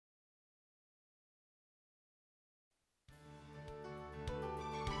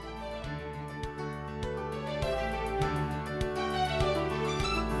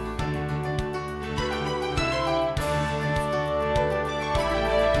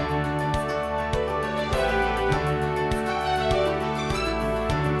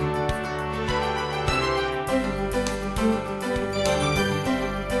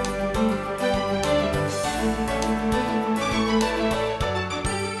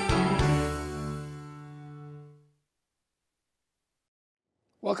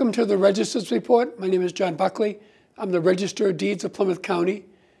Welcome to the Register's Report. My name is John Buckley. I'm the Register of Deeds of Plymouth County.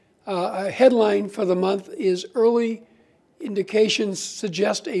 A headline for the month is Early Indications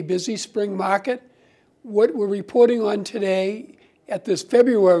Suggest a Busy Spring Market. What we're reporting on today at this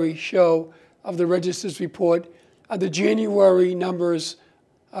February show of the Register's Report are the January numbers,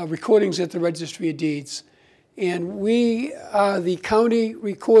 recordings at the Registry of Deeds. And we are the county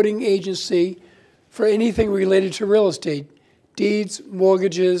recording agency for anything related to real estate. Deeds,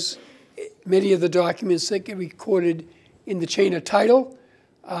 mortgages, many of the documents that get recorded in the chain of title.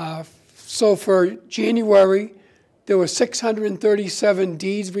 So for January, there were 637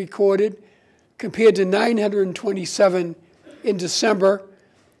 deeds recorded compared to 927 in December,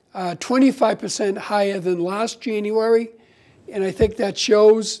 25% higher than last January. And I think that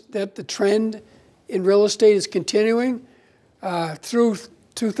shows that the trend in real estate is continuing. Through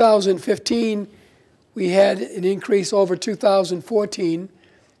 2015, we had an increase over 2014,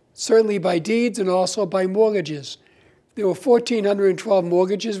 certainly by deeds and also by mortgages. There were 1,412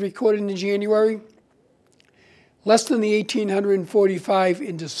 mortgages recorded in January, less than the 1,845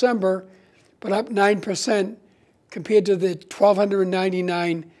 in December, but up 9% compared to the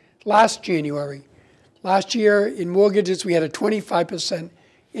 1,299 last January. Last year in mortgages, we had a 25%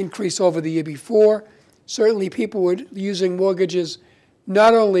 increase over the year before. Certainly people were using mortgages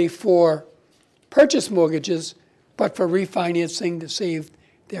not only for purchase mortgages, but for refinancing to save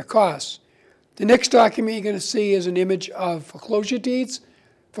their costs. The next document you're going to see is an image of foreclosure deeds.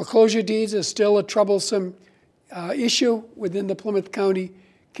 Foreclosure deeds is still a troublesome issue within the Plymouth County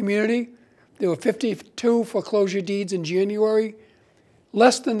community. There were 52 foreclosure deeds in January,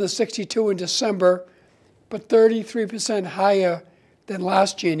 less than the 62 in December, but 33% higher than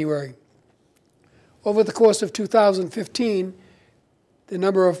last January. Over the course of 2015, the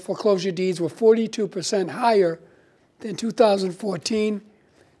number of foreclosure deeds were 42% higher than 2014.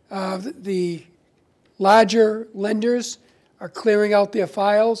 The larger lenders are clearing out their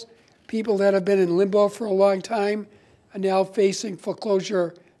files. People that have been in limbo for a long time are now facing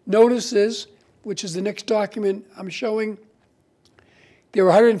foreclosure notices, which is the next document I'm showing. There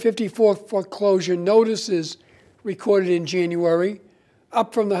were 154 foreclosure notices recorded in January,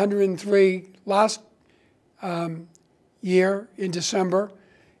 up from the 103 last year in December,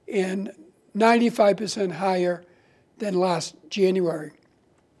 and 95% higher than last January.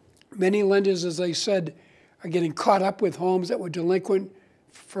 Many lenders, as I said, are getting caught up with homes that were delinquent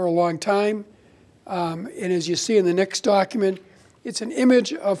for a long time. And as you see in the next document, it's an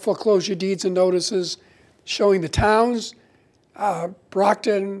image of foreclosure deeds and notices showing the towns.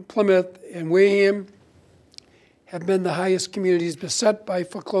 Brockton, Plymouth, and Wareham have been the highest communities beset by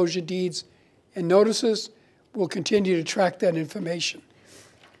foreclosure deeds and notices. We'll continue to track that information.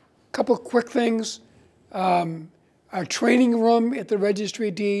 A couple of quick things. Our training room at the Registry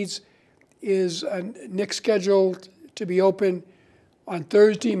of Deeds is next scheduled to be open on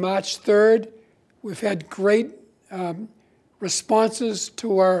Thursday, March 3rd. We've had great responses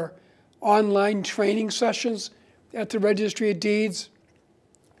to our online training sessions at the Registry of Deeds.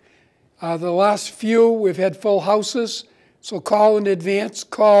 The last few, we've had full houses, so call in advance.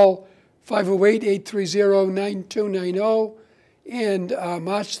 Call 508-830-9290. And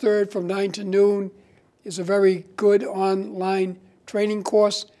March 3rd from 9 to noon is a very good online training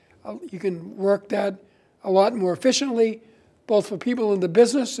course. You can work that a lot more efficiently, both for people in the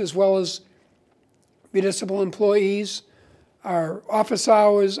business as well as municipal employees. Our office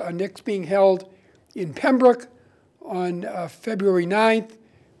hours are next being held in Pembroke on February 9th.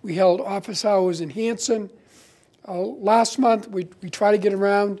 We held office hours in Hanson. Last month, we try to get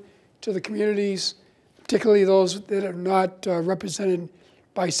around to the communities, particularly those that are not represented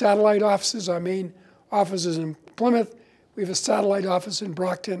by satellite offices. Our main office is in Plymouth. We have a satellite office in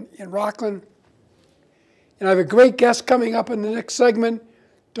Brockton and Rockland. And I have a great guest coming up in the next segment,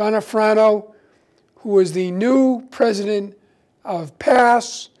 Donna Frano, who is the new president of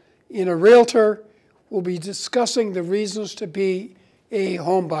PASS and a realtor. We'll be discussing the reasons to be a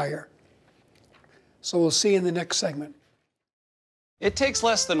home buyer. So we'll see you in the next segment. It takes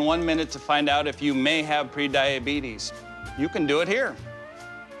less than 1 minute to find out if you may have prediabetes. You can do it here.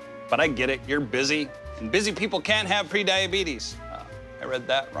 But I get it, you're busy, and busy people can't have prediabetes. I read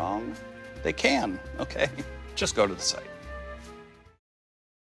that wrong. They can, okay? Just go to the site.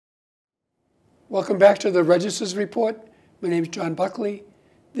 Welcome back to the Register's Report. My name is John Buckley.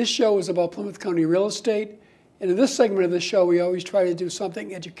 This show is about Plymouth County real estate. And in this segment of the show, we always try to do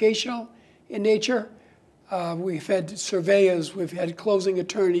something educational in nature. We've had surveyors, we've had closing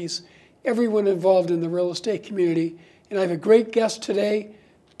attorneys, everyone involved in the real estate community. And I have a great guest today,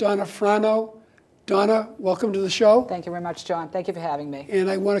 Donna Frano. Donna, welcome to the show. Thank you very much, John. Thank you for having me.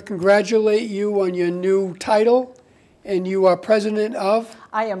 And I want to congratulate you on your new title. And you are president of?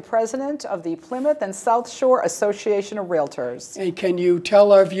 I am president of the Plymouth and South Shore Association of Realtors. And can you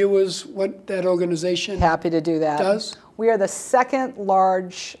tell our viewers what that organization Happy to do that. does? We are the second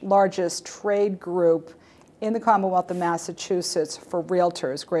largest trade group in the Commonwealth of Massachusetts for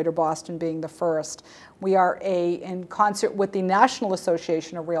realtors, Greater Boston being the first. We are in concert with the National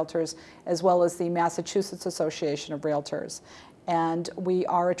Association of Realtors as well as the Massachusetts Association of Realtors. And we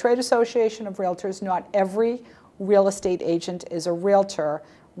are a trade association of realtors. Not every real estate agent is a realtor.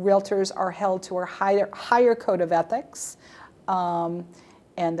 Realtors are held to a higher code of ethics, and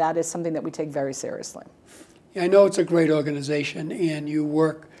that is something that we take very seriously. I know it's a great organization, and you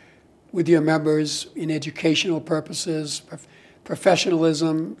work with your members in educational purposes,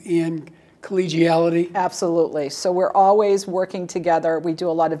 professionalism, and collegiality. Absolutely. So we're always working together. We do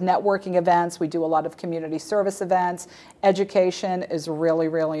a lot of networking events. We do a lot of community service events. Education is really,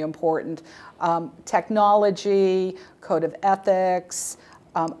 really important. Technology, code of ethics,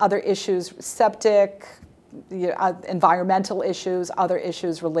 other issues, septic, environmental issues, other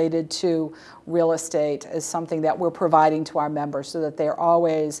issues related to real estate is something that we're providing to our members so that they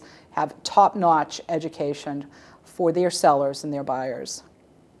always have top-notch education for their sellers and their buyers.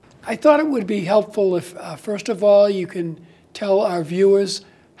 I thought it would be helpful if, first of all, you can tell our viewers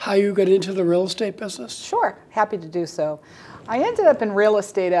how you got into the real estate business. Sure, happy to do so. I ended up in real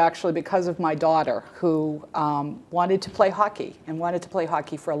estate actually because of my daughter who wanted to play hockey and wanted to play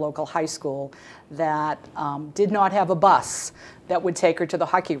hockey for a local high school that did not have a bus that would take her to the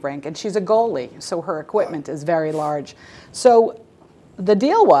hockey rink. And she's a goalie, so her equipment is very large. So the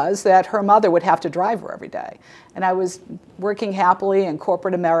deal was that her mother would have to drive her every day. And I was working happily in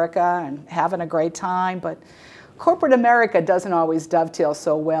corporate America and having a great time, but corporate America doesn't always dovetail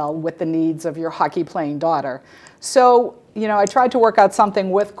so well with the needs of your hockey playing daughter. So, you know, I tried to work out something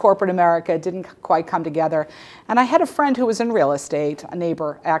with corporate America. It didn't quite come together. And I had a friend who was in real estate, a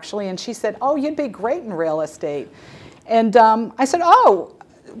neighbor actually, and she said, "Oh, you'd be great in real estate." And I said, "Oh,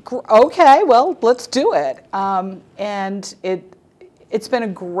 okay, well, let's do it." And it's been a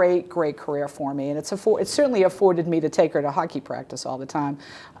great, great career for me, and it's certainly afforded me to take her to hockey practice all the time.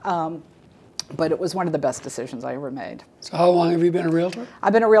 But it was one of the best decisions I ever made. So how long have you been a realtor?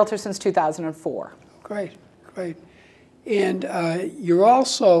 I've been a realtor since 2004. Great, great. And you're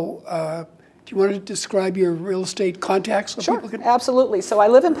also, do you want to describe your real estate contacts so Sure, people can? absolutely. So I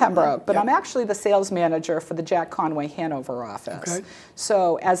live in Pembroke, but Yep. I'm actually the sales manager for the Jack Conway Hanover office. Okay.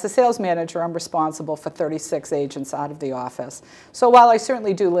 So as the sales manager, I'm responsible for 36 agents out of the office. So while I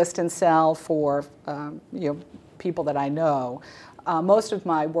certainly do list and sell for people that I know, most of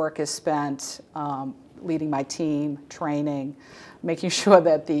my work is spent leading my team, training, making sure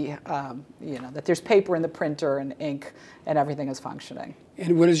that that there's paper in the printer and ink and everything is functioning.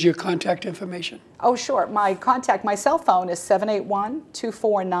 And what is your contact information? Oh, sure. My cell phone is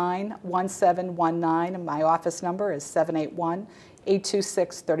 781-249-1719, and my office number is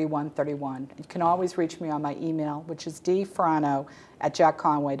 781-826-3131. You can always reach me on my email, which is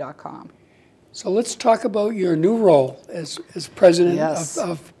dfrano@jackconway.com. So let's talk about your new role as president Yes.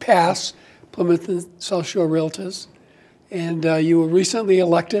 of PASS, Plymouth and South Shore Realtors. And you were recently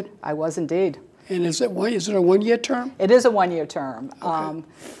elected. I was indeed. And is it a one-year term? It is a one-year term. Okay.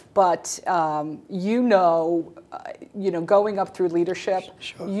 But going up through leadership,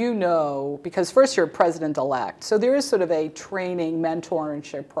 Sure. because first you're president-elect. So there is sort of a training,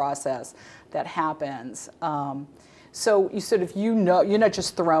 mentorship process that happens. So you're not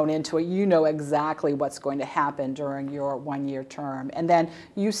just thrown into it, you know exactly what's going to happen during your one-year term. And then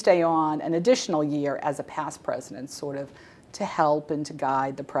you stay on an additional year as a past president, sort of to help and to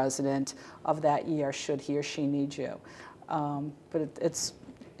guide the president of that year should he or she need you. But it's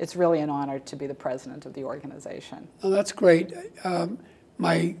really an honor to be the president of the organization. Oh, that's great.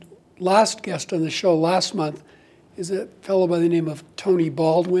 My last guest on the show last month is a fellow by the name of Tony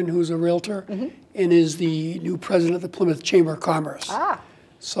Baldwin, who's a realtor, and is the new president of the Plymouth Chamber of Commerce.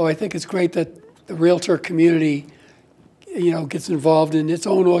 So I think it's great that the realtor community gets involved in its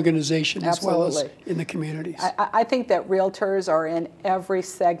own organization as well as in the communities. I think that realtors are in every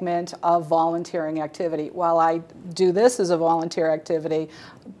segment of volunteering activity. While I do this as a volunteer activity,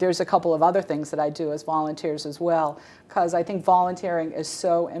 there's a couple of other things that I do as volunteers as well, because I think volunteering is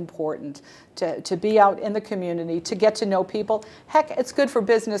so important to be out in the community, to get to know people. Heck, it's good for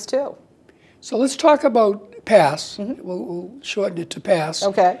business too. So let's talk about PASS. We'll shorten it to PASS.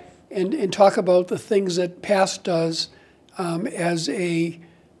 Okay. And talk about the things that PASS does as a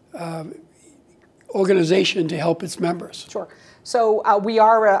organization to help its members. Sure. So we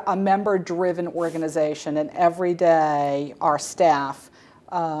are a member-driven organization, and every day our staff,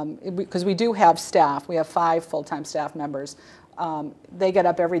 because we do have staff, we have 5 full-time staff members, they get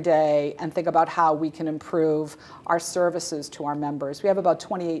up every day and think about how we can improve our services to our members. We have about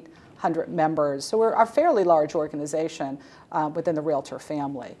 2,800 members, so we're a fairly large organization within the Realtor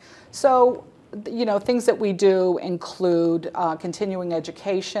family. So, you know, things that we do include continuing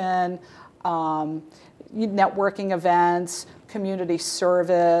education, networking events, community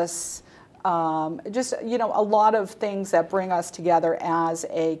service, just, you know, a lot of things that bring us together as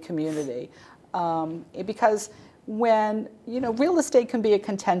a community. Because when, you know, real estate can be a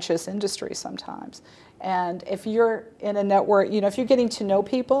contentious industry sometimes. And if you're in a network, you know, if you're getting to know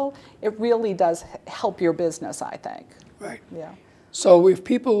people, it really does help your business, I think. Right. Yeah. So if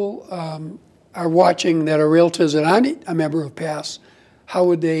people are watching that are realtors and aren't a member of PASS, how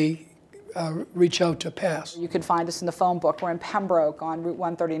would they reach out to PASS? You can find us in the phone book. We're in Pembroke on Route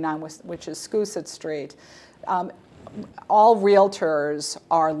 139, which is Scoosett Street. All realtors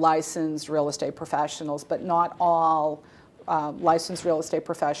are licensed real estate professionals, but not all licensed real estate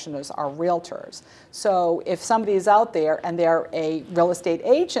professionals are realtors. So if somebody is out there and they're a real estate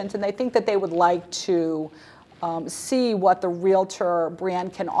agent and they think that they would like to see what the realtor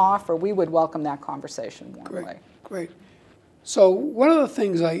brand can offer, we would welcome that conversation warmly. Great, great. So one of the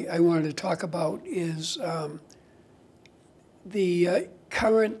things I wanted to talk about is the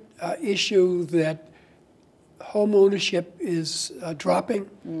current issue that home ownership is dropping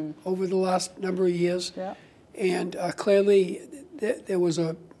over the last number of years. Yeah. And clearly there was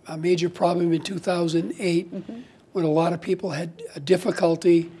a major problem in 2008 when a lot of people had a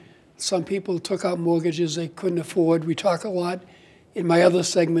difficulty. Some people took out mortgages they couldn't afford. We talk a lot in my other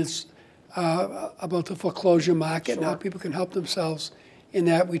segments about the foreclosure market and how people can help themselves in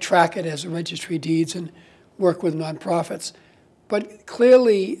that. We track it as a registry of deeds and work with nonprofits. But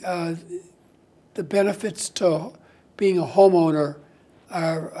clearly the benefits to being a homeowner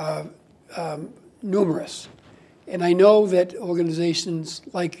are numerous. And I know that organizations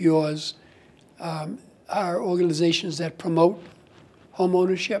like yours are organizations that promote home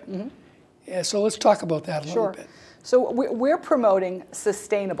ownership. So let's talk about that a little bit. So we're promoting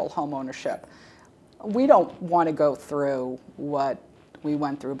sustainable home ownership. We don't want to go through what we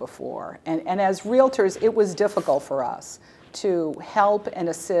went through before. And as realtors, it was difficult for us to help and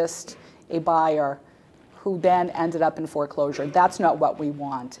assist a buyer who then ended up in foreclosure. That's not what we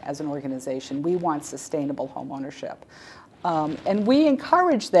want as an organization. We want sustainable home ownership. And we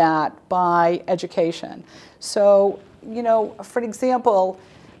encourage that by education. So, you know, for example,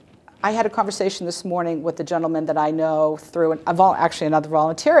 I had a conversation this morning with a gentleman that I know through actually another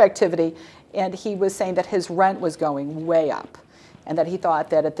volunteer activity, and he was saying that his rent was going way up, and that he thought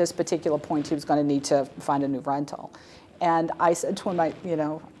that at this particular point he was going to need to find a new rental. And I said to him, I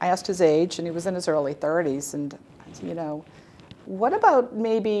asked his age, and he was in his early 30s, and you know, what about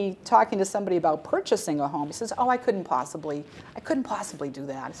maybe talking to somebody about purchasing a home? He says, oh, I couldn't possibly do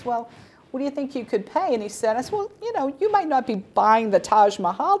that. I said, well, what do you think you could pay? And he said, I said, well, you know, you might not be buying the Taj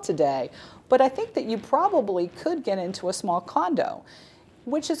Mahal today, but I think that you probably could get into a small condo,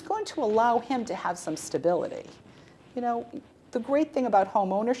 which is going to allow him to have some stability. You know, the great thing about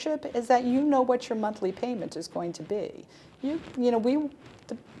home ownership is that you know what your monthly payment is going to be.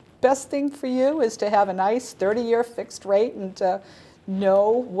 The best thing for you is to have a nice 30-year fixed rate and to know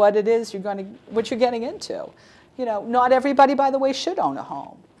what it is what you're getting into. You know, not everybody, by the way, should own a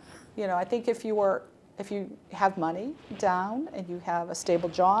home. You know, I think if you have money down and you have a stable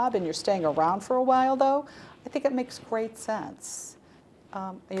job and you're staying around for a while, though, I think it makes great sense.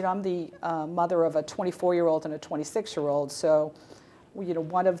 You know, I'm the mother of a 24-year-old and a 26-year-old, so, you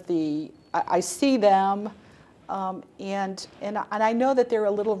know, I see them, and I know that they're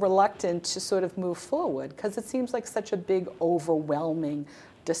a little reluctant to sort of move forward because it seems like such a big, overwhelming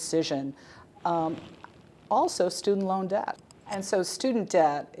decision. Also, student loan debt. And so student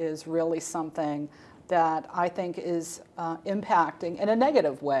debt is really something that I think is impacting in a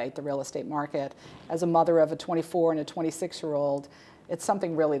negative way the real estate market. As a mother of a 24 and a 26-year-old, it's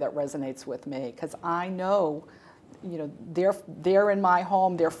something really that resonates with me because I know, you know, they're in my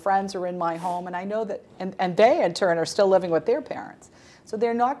home, their friends are in my home, and I know that, and they in turn are still living with their parents. So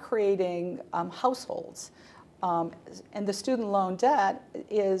they're not creating households. And the student loan debt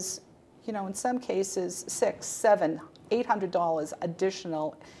is, you know, in some cases $600, $700, $800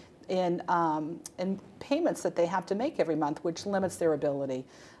 additional in payments that they have to make every month, which limits their ability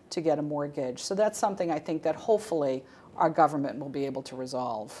to get a mortgage. So that's something I think that hopefully our government will be able to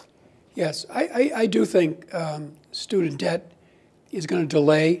resolve. Yes, I do think student debt is going to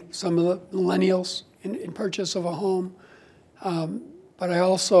delay some of the millennials in purchase of a home. But I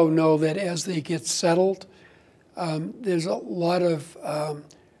also know that as they get settled, there's a lot of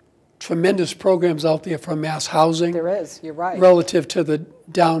tremendous programs out there for mass housing. There is, you're right. Relative to the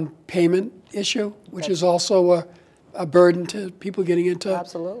down payment issue, which is also a burden to people getting into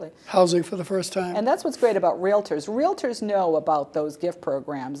Absolutely. housing for the first time. And that's what's great about realtors. Realtors know about those gift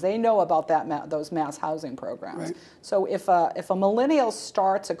programs. They know about those mass housing programs. Right. So if a millennial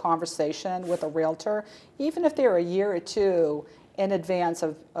starts a conversation with a realtor, even if they're a year or two in advance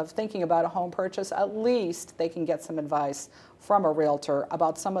of thinking about a home purchase, at least they can get some advice from a realtor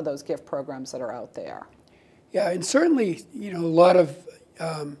about some of those gift programs that are out there. Yeah, and certainly, a lot of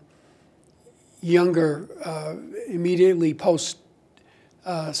younger, immediately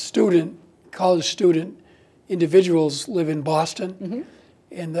post-student, college student individuals live in Boston,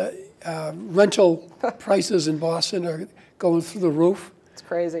 and the rental prices in Boston are going through the roof. It's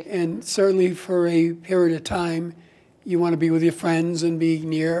crazy. And certainly for a period of time, you want to be with your friends and be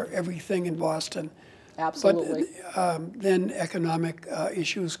near everything in Boston. Absolutely. But then economic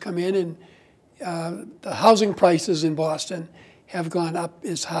issues come in, and the housing prices in Boston have gone up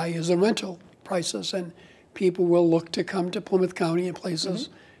as high as the rental prices, and people will look to come to Plymouth County and places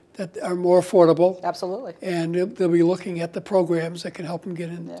that are more affordable. Absolutely. And they'll be looking at the programs that can help them get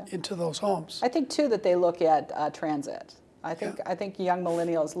into those homes. I think, too, that they look at transit. I think young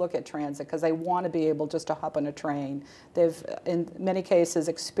millennials look at transit because they want to be able just to hop on a train. They've, in many cases,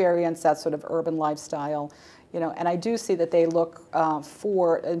 experienced that sort of urban lifestyle, and I do see that they look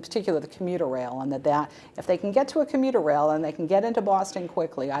for, in particular, the commuter rail, and that if they can get to a commuter rail and they can get into Boston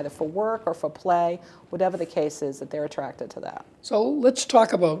quickly, either for work or for play, whatever the case is, that they're attracted to that. So let's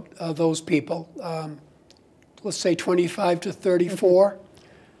talk about those people. Let's say 25 to 34,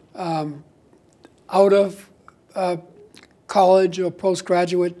 out of college or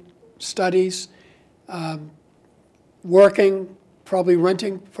postgraduate studies, working, probably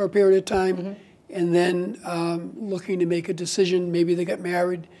renting for a period of time, and then looking to make a decision. Maybe they get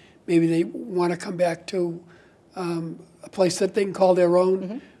married, maybe they want to come back to a place that they can call their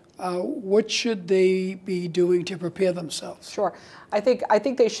own. What should they be doing to prepare themselves? Sure. I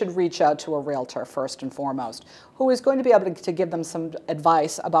think they should reach out to a realtor first and foremost, who is going to be able to give them some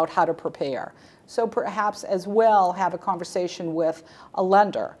advice about how to prepare. So perhaps as well have a conversation with a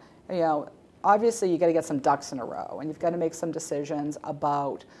lender. Obviously you got to get some ducks in a row, and you've got to make some decisions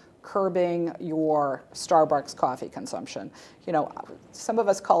about curbing your Starbucks coffee consumption. Some of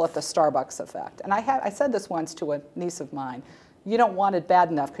us call it the Starbucks effect. And I said this once to a niece of mine. You don't want it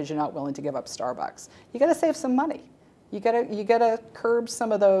bad enough because you're not willing to give up Starbucks. You got to save some money. You got to curb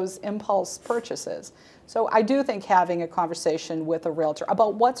some of those impulse purchases. So I do think having a conversation with a realtor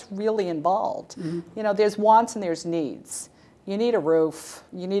about what's really involved. There's wants and there's needs. You need a roof.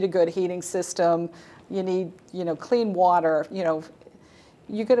 You need a good heating system. You need, clean water.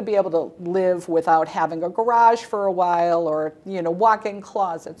 You're going to be able to live without having a garage for a while, or walk-in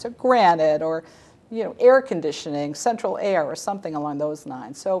closets, or granite, or air conditioning, central air, or something along those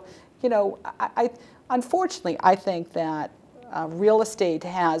lines. So, unfortunately, I think that real estate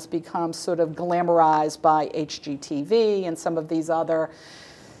has become sort of glamorized by HGTV and some of these other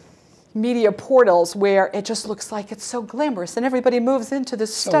media portals where it just looks like it's so glamorous and everybody moves into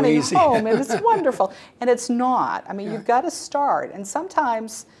this stunning home and it's wonderful. And it's not. I mean, you've got to start. And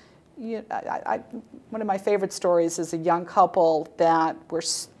sometimes, one of my favorite stories is a young couple that were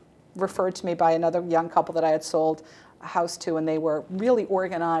referred to me by another young couple that I had sold a house to, and they were really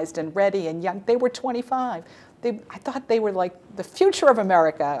organized and ready and young. They were 25. I thought they were like the future of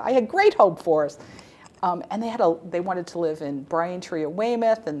America. I had great hope for us. And they wanted to live in Braintree or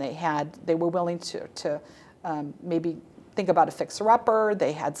Weymouth, and they were willing to maybe think about a fixer-upper.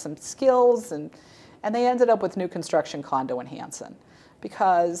 They had some skills, and they ended up with new construction condo in Hanson,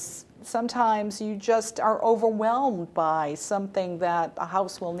 because sometimes you just are overwhelmed by something that a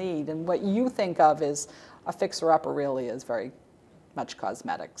house will need, and what you think of as a fixer-upper really is very much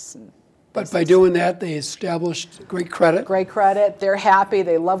cosmetics. But by doing that, they established great credit. Great credit. They're happy.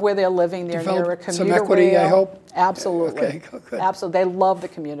 They love where they're living. They're near a commuter some equity, rail. I hope. Absolutely. Okay, good. Absolutely. They love the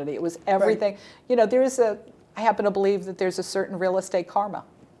community. It was everything. Right. I happen to believe that there's a certain real estate karma,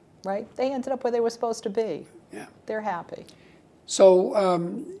 right? They ended up where they were supposed to be. Yeah. They're happy.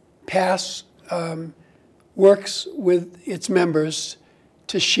 So PASS works with its members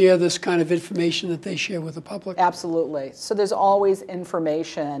to share this kind of information that they share with the public? Absolutely. So there's always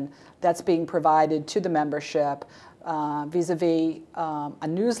information that's being provided to the membership vis-a-vis a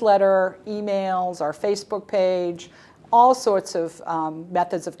newsletter, emails, our Facebook page, all sorts of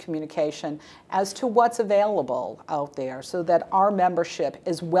methods of communication as to what's available out there so that our membership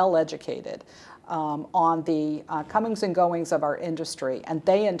is well educated. on the comings and goings of our industry, and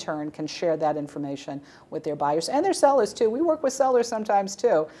they in turn can share that information with their buyers and their sellers too. We work with sellers sometimes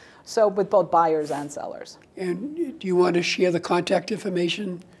too, so with both buyers and sellers. And do you want to share the contact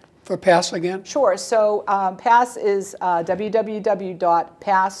information for PASS again? Sure. So PASS is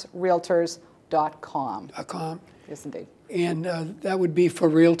www.passrealtors.com. Yes, indeed. And that would be for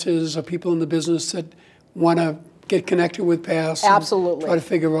realtors or people in the business that want to get connected with PASS. Absolutely. Try to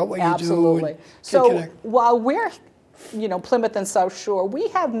figure out what you do. Absolutely. So while we're, Plymouth and South Shore, we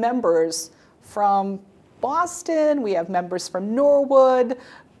have members from Boston, we have members from Norwood,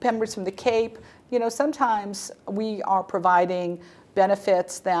 members from the Cape. Sometimes we are providing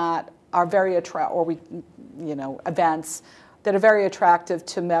benefits that are very attractive, or events that are very attractive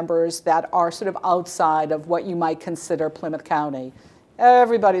to members that are sort of outside of what you might consider Plymouth County.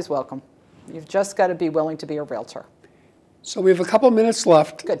 Everybody's welcome. You've just got to be willing to be a realtor. So we have a couple minutes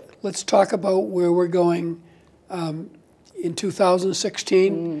left. Good. Let's talk about where we're going in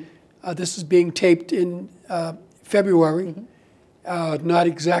 2016. This is being taped in February. Not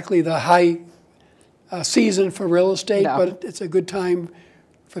exactly the high season for real estate, but it's a good time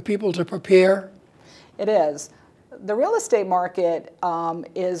for people to prepare. It is. The real estate market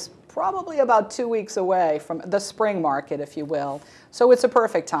is probably about 2 weeks away from the spring market, if you will. So it's a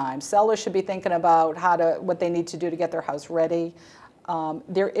perfect time. Sellers should be thinking about what they need to do to get their house ready.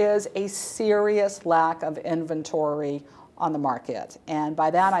 There is a serious lack of inventory on the market, and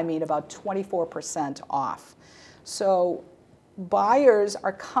by that I mean about 24% off. So buyers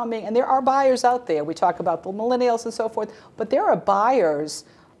are coming, and there are buyers out there. We talk about the millennials and so forth, but there are buyers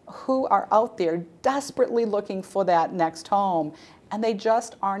who are out there desperately looking for that next home, and they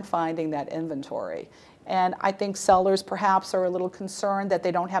just aren't finding that inventory. And I think sellers perhaps are a little concerned that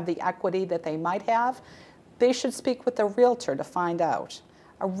they don't have the equity that they might have. They should speak with a realtor to find out.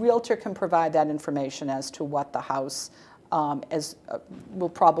 A realtor can provide that information as to what the house will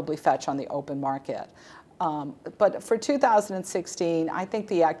probably fetch on the open market. But for 2016, I think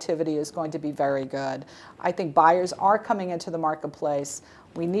the activity is going to be very good. I think buyers are coming into the marketplace.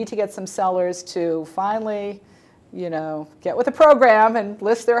 We need to get some sellers to finally, get with the program and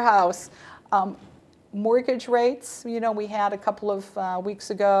list their house. Mortgage rates, we had a couple of weeks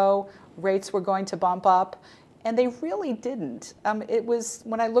ago, rates were going to bump up, and they really didn't. It was,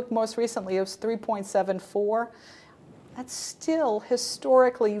 when I looked most recently, it was 3.74. That's still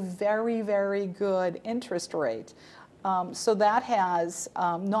historically very, very good interest rate. So that has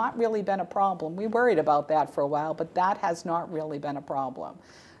not really been a problem. We worried about that for a while, but that has not really been a problem.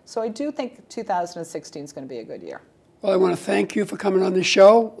 So I do think 2016 is going to be a good year. Well, I want to thank you for coming on the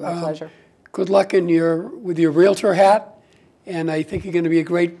show. My pleasure. Good luck with your realtor hat, and I think you're going to be a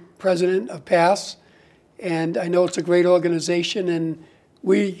great president of PASS. And I know it's a great organization, and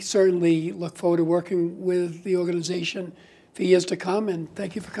we certainly look forward to working with the organization for years to come. And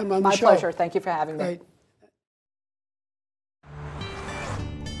thank you for coming on the show. My pleasure. Thank you for having me. Right.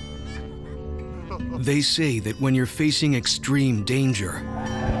 They say that when you're facing extreme danger,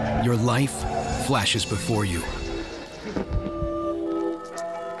 your life flashes before you.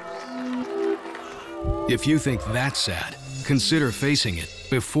 If you think that's sad, consider facing it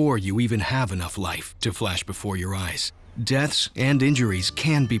before you even have enough life to flash before your eyes. Deaths and injuries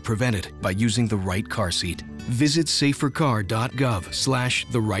can be prevented by using the right car seat. Visit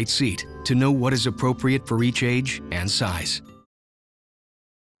safercar.gov/the-right-seat to know what is appropriate for each age and size.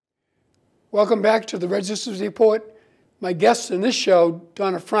 Welcome back to the Register's Report. My guest in this show,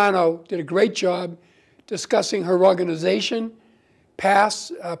 Donna Frano, did a great job discussing her organization,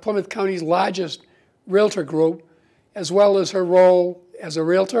 PASS, Plymouth County's largest realtor group, as well as her role as a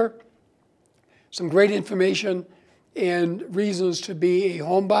realtor. Some great information and reasons to be a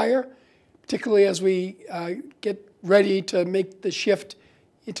home buyer, particularly as we get ready to make the shift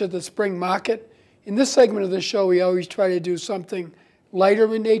into the spring market. In this segment of the show, we always try to do something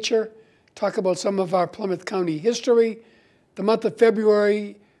lighter in nature, talk about some of our Plymouth County history. The month of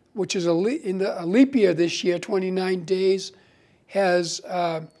February, which is a leap year this year, 29 days, has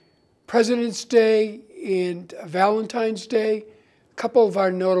President's Day and Valentine's Day, a couple of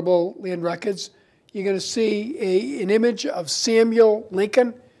our notable land records. You're going to see an image of Samuel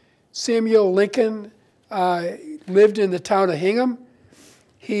Lincoln. Samuel Lincoln lived in the town of Hingham.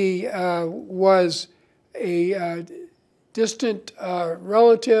 He was a distant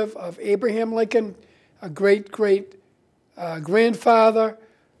relative of Abraham Lincoln, a great-great-grandfather.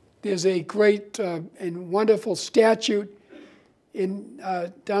 There's a great and wonderful statue in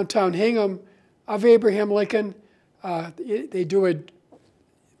downtown Hingham of Abraham Lincoln. They do a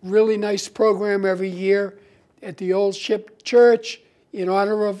really nice program every year at the Old Ship Church. in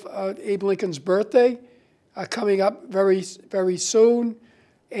honor of Abe Lincoln's birthday coming up very, very soon.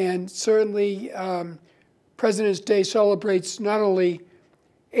 And certainly President's Day celebrates not only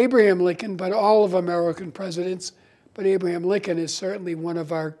Abraham Lincoln, but all of American presidents. But Abraham Lincoln is certainly one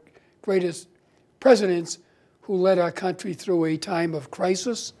of our greatest presidents who led our country through a time of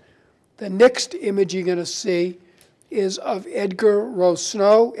crisis. The next image you're going to see is of Edward Rowe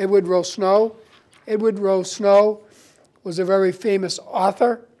Snow. Edward Rowe Snow was a very famous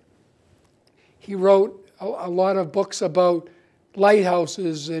author. He wrote a lot of books about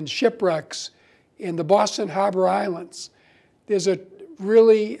lighthouses and shipwrecks in the Boston Harbor Islands. There's a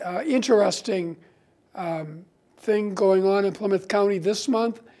really interesting thing going on in Plymouth County this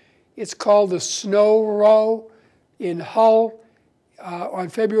month. It's called the Snow Row in Hull on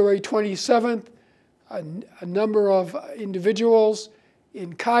February 27th. A number of individuals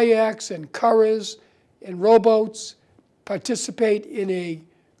in kayaks and curras and rowboats participate in a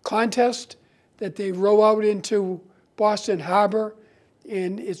contest that they row out into Boston Harbor,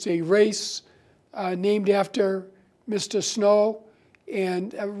 and it's a race named after Mr. Snow,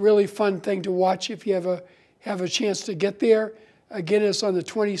 and a really fun thing to watch if you have a chance to get there. Again, it's on the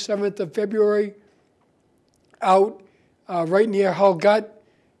 27th of February out right near Hull Gut,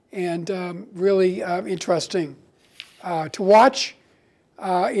 and really interesting to watch.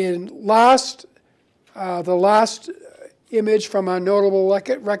 And the last image from our notable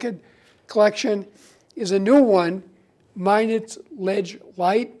record collection is a new one, Minot's Ledge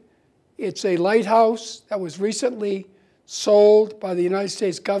Light. It's a lighthouse that was recently sold by the United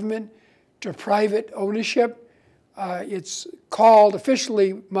States government to private ownership. It's called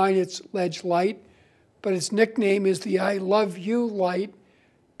officially Minot's Ledge Light, but its nickname is the I Love You Light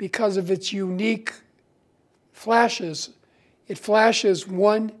because of its unique flashes. It flashes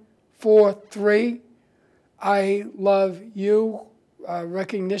 1, 4, 3, I love you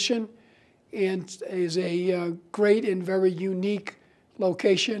recognition, and is a great and very unique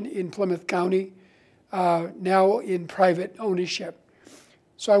location in Plymouth County, now in private ownership.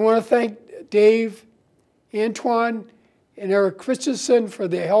 So I want to thank Dave, Antoine, and Eric Christensen for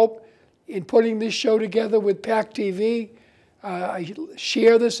their help in putting this show together with PAC TV. I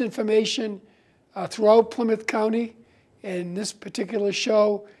share this information throughout Plymouth County, and this particular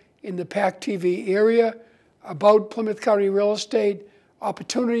show in the PAC TV area about Plymouth County real estate,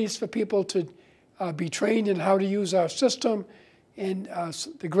 opportunities for people to be trained in how to use our system, and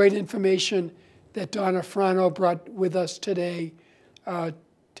the great information that Donna Frano brought with us today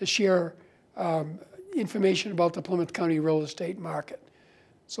to share information about the Plymouth County real estate market.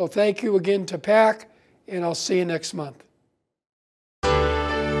 So thank you again to PAC, and I'll see you next month.